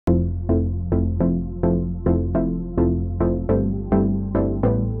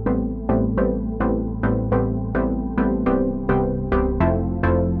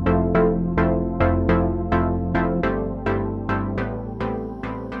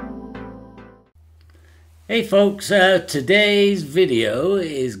Hey folks, today's video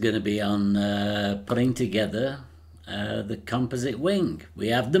is going to be on putting together the composite wing. We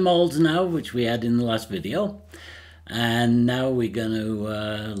have the molds now, which we had in the last video, and now we're going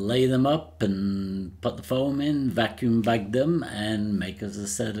to lay them up and put the foam in, vacuum bag them, and make us a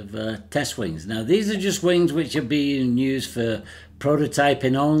set of test wings. Now these are just wings which are being used for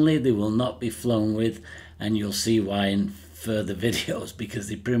prototyping only. They will not be flown with, and you'll see why in further videos because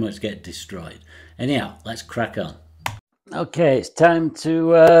they pretty much get destroyed. Anyhow, let's crack on. Okay, it's time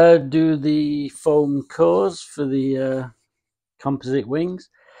to do the foam cores for the composite wings.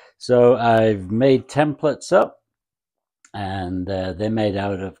 So I've made templates up, and they're made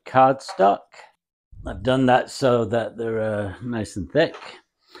out of cardstock. I've done that so that they're nice and thick.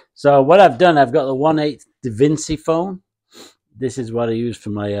 So what I've done, I've got the 1/8 Da Vinci foam. This is what I use for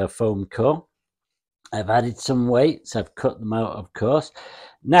my foam core. I've added some weights. I've cut them out, of course.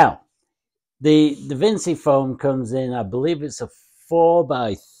 Now, the Da Vinci foam comes in, I believe it's a 4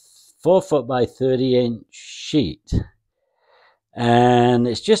 foot by 30-inch sheet. And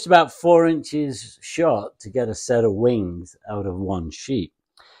it's just about 4 inches short to get a set of wings out of one sheet.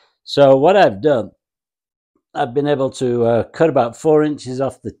 So what I've done, I've been able to cut about 4 inches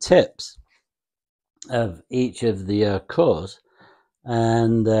off the tips of each of the cores.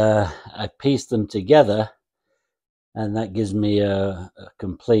 And I pieced them together. And that gives me a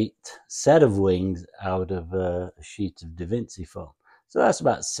complete set of wings out of a sheet of Da Vinci foam. So that's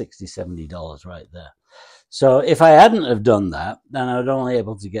about $60, $70 right there. So if I hadn't have done that, then I would only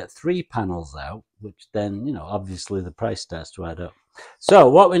able to get 3 panels out, which then, you know, obviously the price starts to add up. So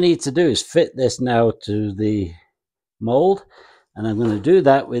what we need to do is fit this now to the mold. And I'm going to do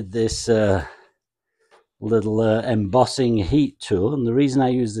that with this little embossing heat tool. And the reason I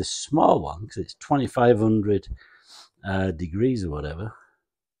use this small one, because it's 2500 degrees or whatever,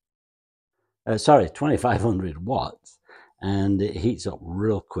 sorry, 2500 watts, and it heats up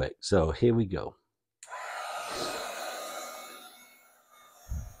real quick. So here we go.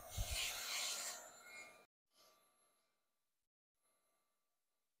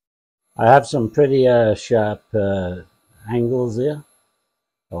 I have some pretty sharp angles here,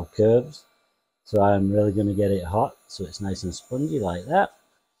 or curves, so I'm really going to get it hot so it's nice and spongy like that.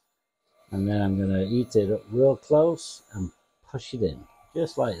 And then I'm going to heat it up real close and push it in,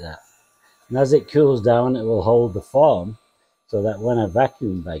 just like that. And as it cools down, it will hold the form so that when I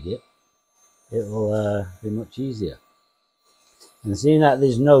vacuum bag it, it will be much easier. And seeing that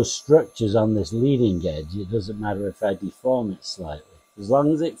there's no structures on this leading edge, it doesn't matter if I deform it slightly. As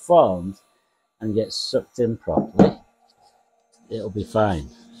long as it forms and gets sucked in properly, it'll be fine.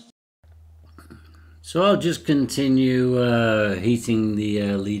 So I'll just continue heating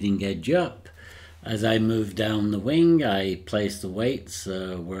the leading edge up. As I move down the wing, I place the weights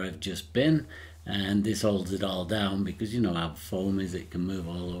where I've just been, and this holds it all down because you know how foam is, it can move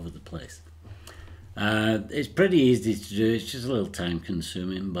all over the place. It's pretty easy to do, it's just a little time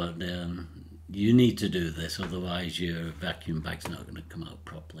consuming, but you need to do this, otherwise your vacuum bag's not going to come out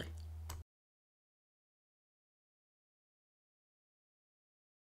properly.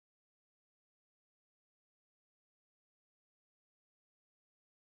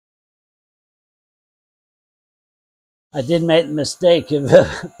 I did make the mistake of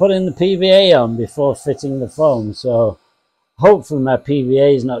putting the PVA on before fitting the foam, so hopefully my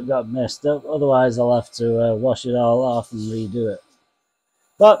PVA's not got messed up, otherwise I'll have to wash it all off and redo it.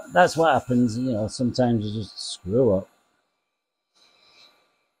 But that's what happens, you know, sometimes you just screw up.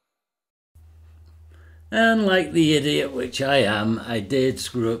 And like the idiot which I am, I did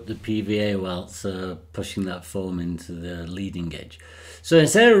screw up the PVA whilst pushing that foam into the leading edge. So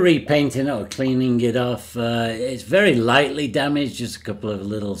instead of repainting it or cleaning it off, it's very lightly damaged, just a couple of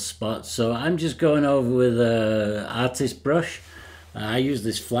little spots. So I'm just going over with an artist brush. I use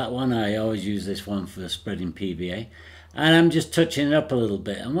this flat one. I always use this one for spreading PVA. And I'm just touching it up a little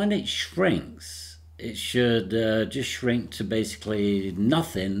bit. And when it shrinks, it should just shrink to basically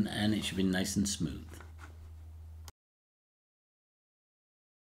nothing, and it should be nice and smooth.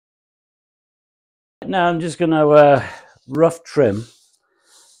 Now I'm just going to rough trim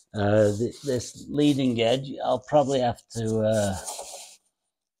this leading edge. I'll probably have to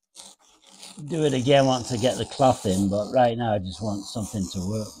do it again once I get the cloth in, but right now I just want something to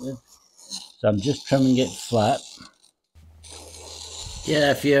work with. So I'm just trimming it flat.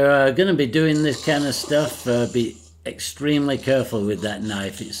 Yeah, if you're going to be doing this kind of stuff, be extremely careful with that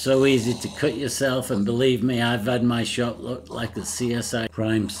knife. It's so easy to cut yourself, and believe me, I've had my shop look like a CSI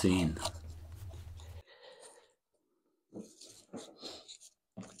crime scene.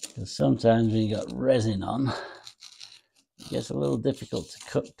 Because sometimes when you got resin on, gets a little difficult to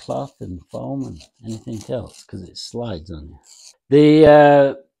cut cloth and foam and anything else because it slides on you.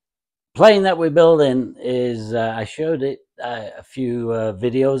 The plane that we're building is, I showed it a few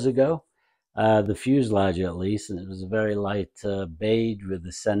videos ago, the fuselage at least, and it was a very light beige with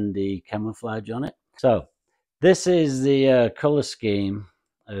the sandy camouflage on it. So this is the color scheme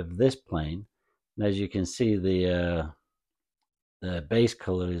of this plane. And as you can see, the base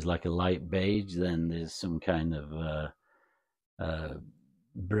color is like a light beige. Then there's some kind of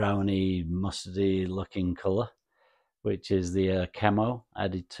browny, mustardy looking color, which is the camo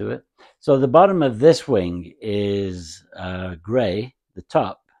added to it. So the bottom of this wing is gray. The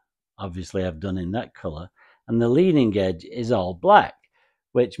top, obviously, I've done in that color. And the leading edge is all black,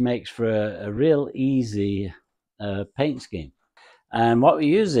 which makes for a real easy paint scheme. And what we're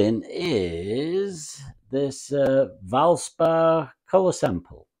using is this Valspar color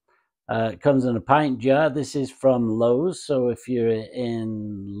sample. It comes in a pint jar. This is from Lowe's. So if you're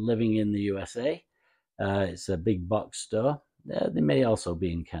living in the USA, it's a big box store. They may also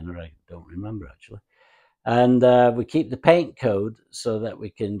be in Canada. I don't remember actually. And we keep the paint code so that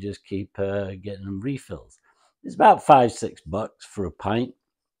we can just keep getting them refills. It's about $5-6 for a pint.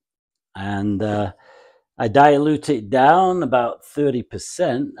 And I dilute it down about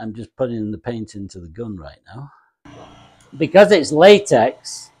 30%. I'm just putting the paint into the gun right now. Because it's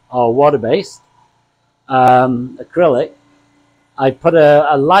latex or water-based acrylic, I put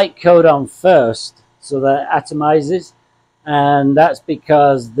a light coat on first so that it atomizes, and that's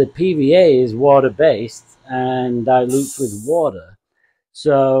because the PVA is water-based and dilutes with water.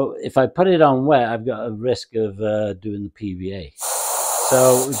 So if I put it on wet, I've got a risk of doing the PVA.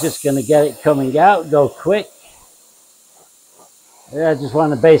 So we're just going to get it coming out, go quick. I just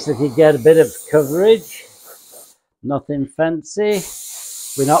want to basically get a bit of coverage, nothing fancy.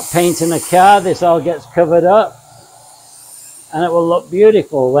 We're not painting a car, this all gets covered up. And it will look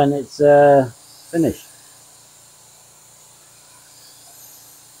beautiful when it's finished.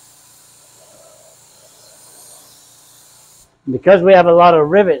 Because we have a lot of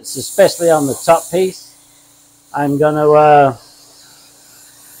rivets, especially on the top piece, I'm going to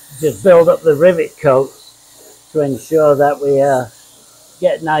just build up the rivet coats to ensure that we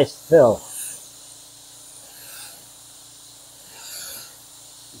get nice fill.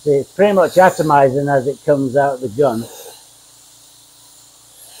 See, it's pretty much atomizing as it comes out of the gun.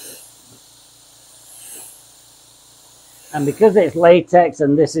 And because it's latex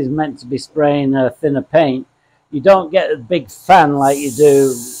and this is meant to be spraying thinner paint, you don't get a big fan like you do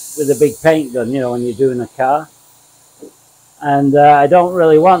with a big paint gun, you know, when you're doing a car. And I don't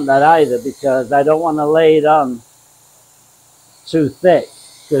really want that either, because I don't want to lay it on too thick,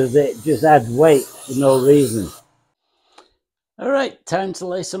 because it just adds weight for no reason. All right, time to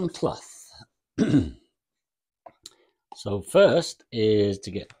lay some cloth. So first is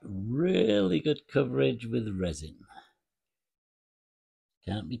to get really good coverage with resin.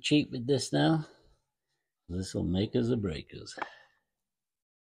 Can't be cheap with this now. This will make us or break us.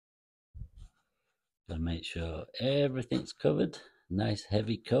 Gotta make sure everything's covered. Nice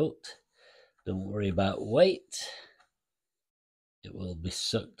heavy coat. Don't worry about weight. It will be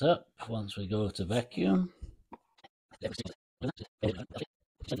sucked up once we go to vacuum.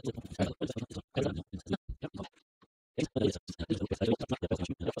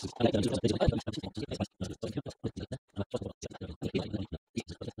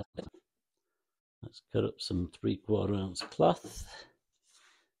 Let's cut up some 3/4 ounce cloth,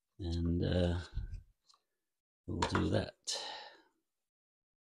 and we'll do that.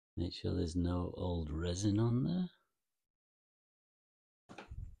 Make sure there's no old resin on there.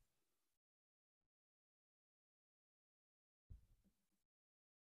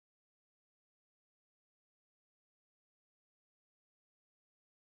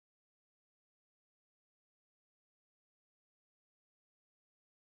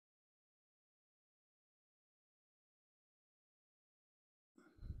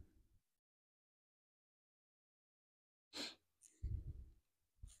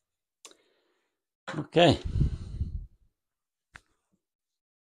 Okay.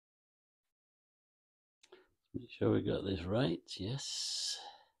 Make sure we got this right. Yes.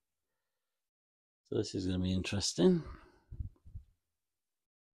 So this is going to be interesting.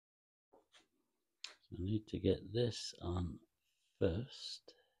 So I need to get this on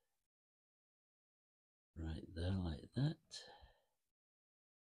first. Right there, like that.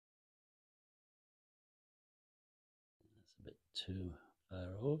 That's a bit too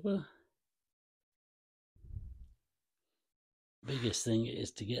far over. Biggest thing is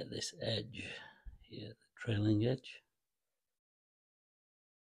to get this edge here, the trailing edge.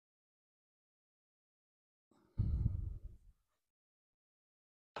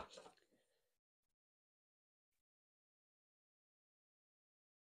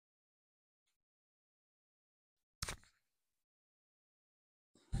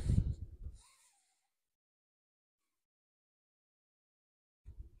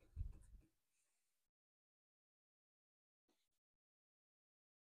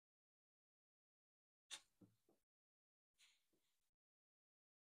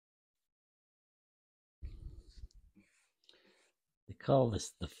 call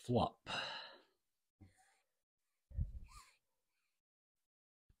this the flop.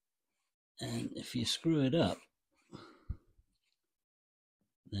 And if you screw it up,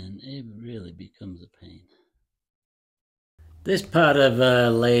 then it really becomes a pain. This part of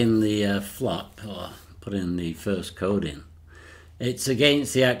laying the flop, or putting the first coat in, it's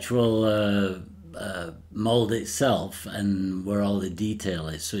against the actual mold itself and where all the detail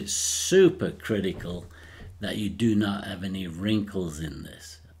is. So it's super critical that you do not have any wrinkles in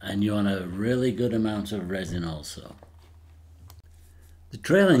this. And you want a really good amount of resin also. The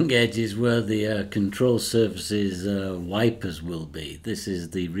trailing edge is where the control surface's wipers will be. This is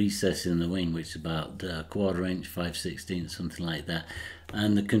the recess in the wing, which is about 1/4 inch, 5/16, something like that.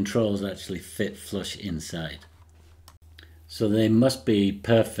 And the controls actually fit flush inside. So they must be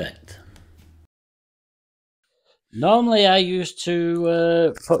perfect. Normally I used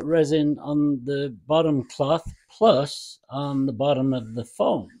to put resin on the bottom cloth plus on the bottom of the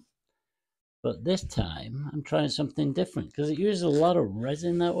foam. But this time, I'm trying something different because it uses a lot of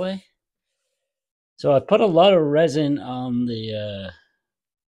resin that way. So I put a lot of resin on the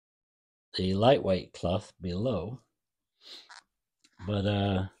lightweight cloth below, but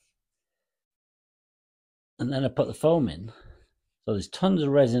and then I put the foam in. So there's tons of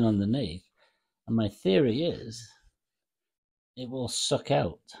resin underneath, and my theory is it will suck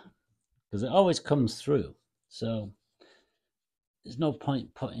out because it always comes through. So there's no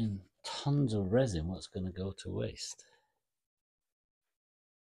point putting tons of resin, what's going to go to waste.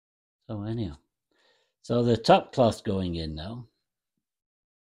 So anyhow, so the top cloth going in now.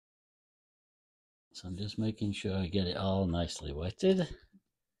 So I'm just making sure I get it all nicely wetted.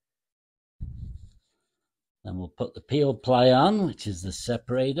 Then we'll put the peel ply on, which is the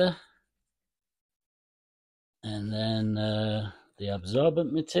separator. And then the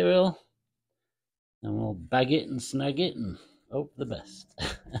absorbent material. And we'll bag it and snag it and hope the best.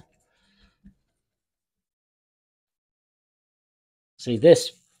 See,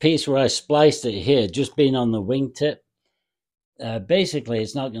 this piece where I spliced it here, just being on the wingtip, basically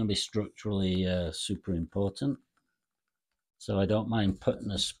it's not going to be structurally super important. So I don't mind putting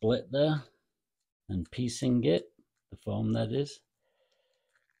a split there and piecing it, the foam that is,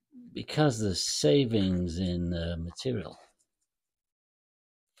 because the savings in material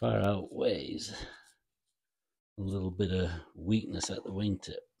far outweighs a little bit of weakness at the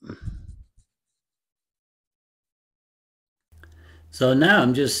wingtip. So now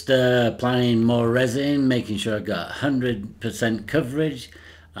I'm just applying more resin, making sure I've got 100% coverage.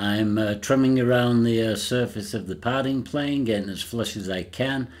 I'm trimming around the surface of the parting plane, getting as flush as I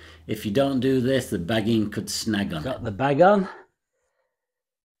can. If you don't do this, the bagging could snag on it. Got the bag on.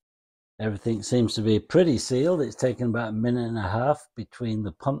 Everything seems to be pretty sealed. It's taken about 1.5 minutes between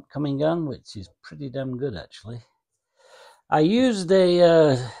the pump coming on, which is pretty damn good actually. I used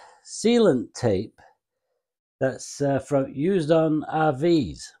a sealant tape that's used on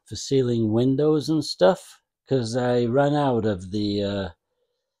RVs for sealing windows and stuff, because I ran out of the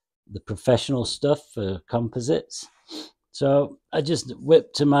professional stuff for composites. So I just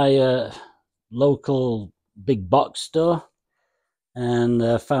whipped to my local big box store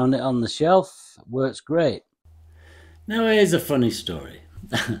and found it on the shelf. Works great. Now here's a funny story.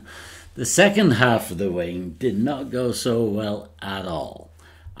 The second half of the wing did not go so well at all.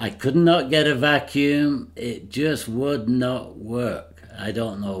 I could not get a vacuum. It just would not work. I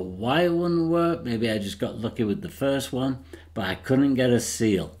don't know why it wouldn't work. Maybe I just got lucky with the first one, but I couldn't get a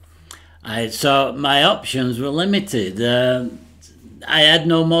seal. So my options were limited. I had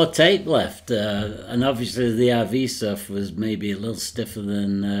no more tape left, and obviously the RV stuff was maybe a little stiffer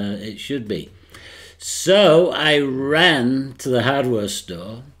than it should be. So I ran to the hardware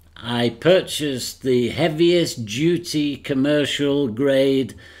store. I purchased the heaviest duty commercial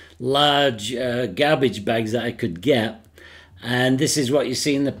grade large garbage bags that I could get, and this is what you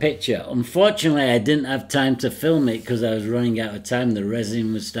see in the picture. Unfortunately, I didn't have time to film it because I was running out of time. The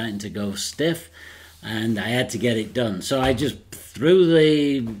resin was starting to go stiff and I had to get it done. So I just threw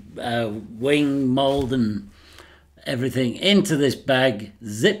the wing mold and everything into this bag,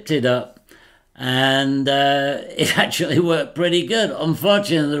 zipped it up, and it actually worked pretty good.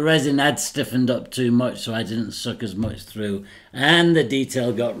 Unfortunately, the resin had stiffened up too much, so I didn't suck as much through, and the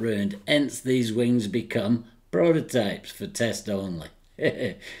detail got ruined. Hence, these wings become prototypes for test only.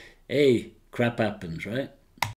 Hey, crap happens, right?